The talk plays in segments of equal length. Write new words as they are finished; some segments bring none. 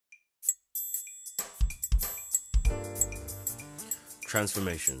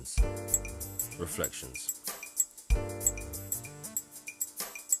transformations, reflections.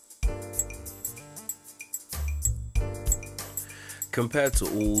 Compared to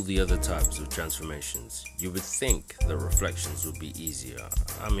all the other types of transformations, you would think the reflections would be easier.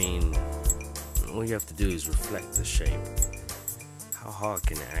 I mean, all you have to do is reflect the shape. How hard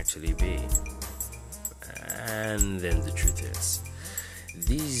can it actually be? And then the truth is,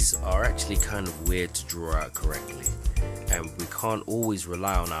 these are actually kind of weird to draw out correctly, and we can't always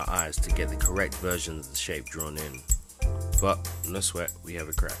rely on our eyes to get the correct version of the shape drawn in. But no sweat, we have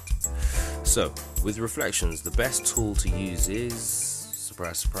it cracked. So, with reflections, the best tool to use is,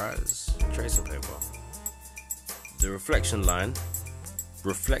 surprise surprise, tracing paper. The reflection line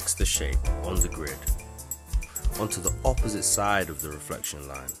reflects the shape on the grid onto the opposite side of the reflection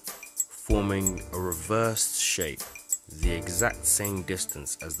line, forming a reversed shape the exact same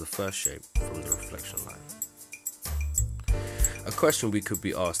distance as the first shape from the reflection line. A question we could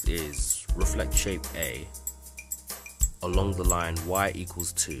be asked is, reflect shape A along the line y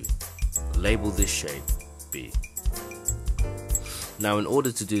equals 2. Label this shape B. Now, in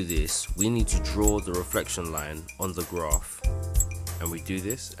order to do this, we need to draw the reflection line on the graph, and we do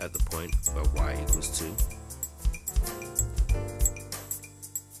this at the point where y equals 2.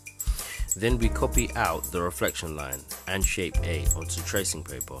 Then we copy out the reflection line and shape A onto tracing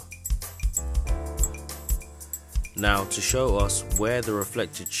paper. Now, to show us where the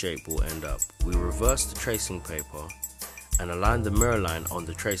reflected shape will end up, we reverse the tracing paper and align the mirror line on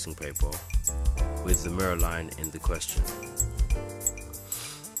the tracing paper with the mirror line in the question.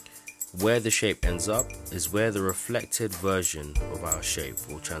 Where the shape ends up is where the reflected version of our shape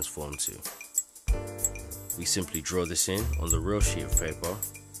will transform to. We simply draw this in on the real sheet of paper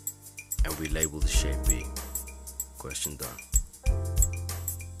and we label the shape B. Question done.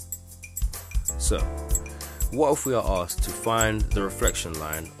 So, what if we are asked to find the reflection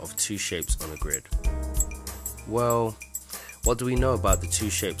line of two shapes on a grid? Well, what do we know about the two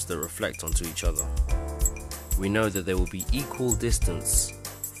shapes that reflect onto each other? We know that they will be equal distance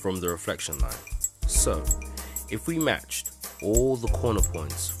from the reflection line. So, if we matched all the corner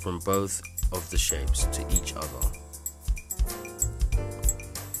points from both of the shapes to each other,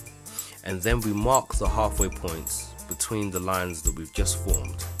 and then we mark the halfway points between the lines that we've just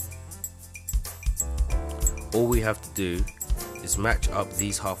formed, all we have to do is match up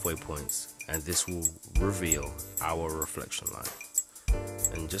these halfway points, and this will reveal our reflection line.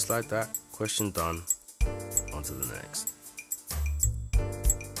 And just like that, question done, on to the next.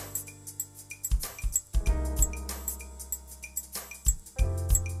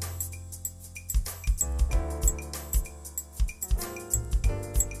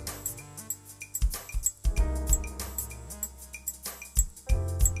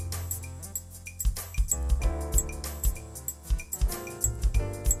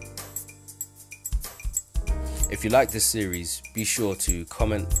 If you like this series, be sure to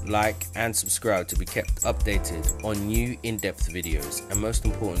comment, like, and subscribe to be kept updated on new in-depth videos, and most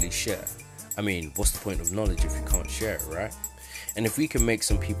importantly, share. I mean, what's the point of knowledge if you can't share it, right? And if we can make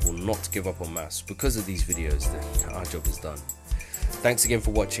some people not give up on maths because of these videos, then our job is done. Thanks again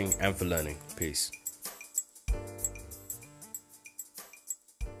for watching and for learning. Peace.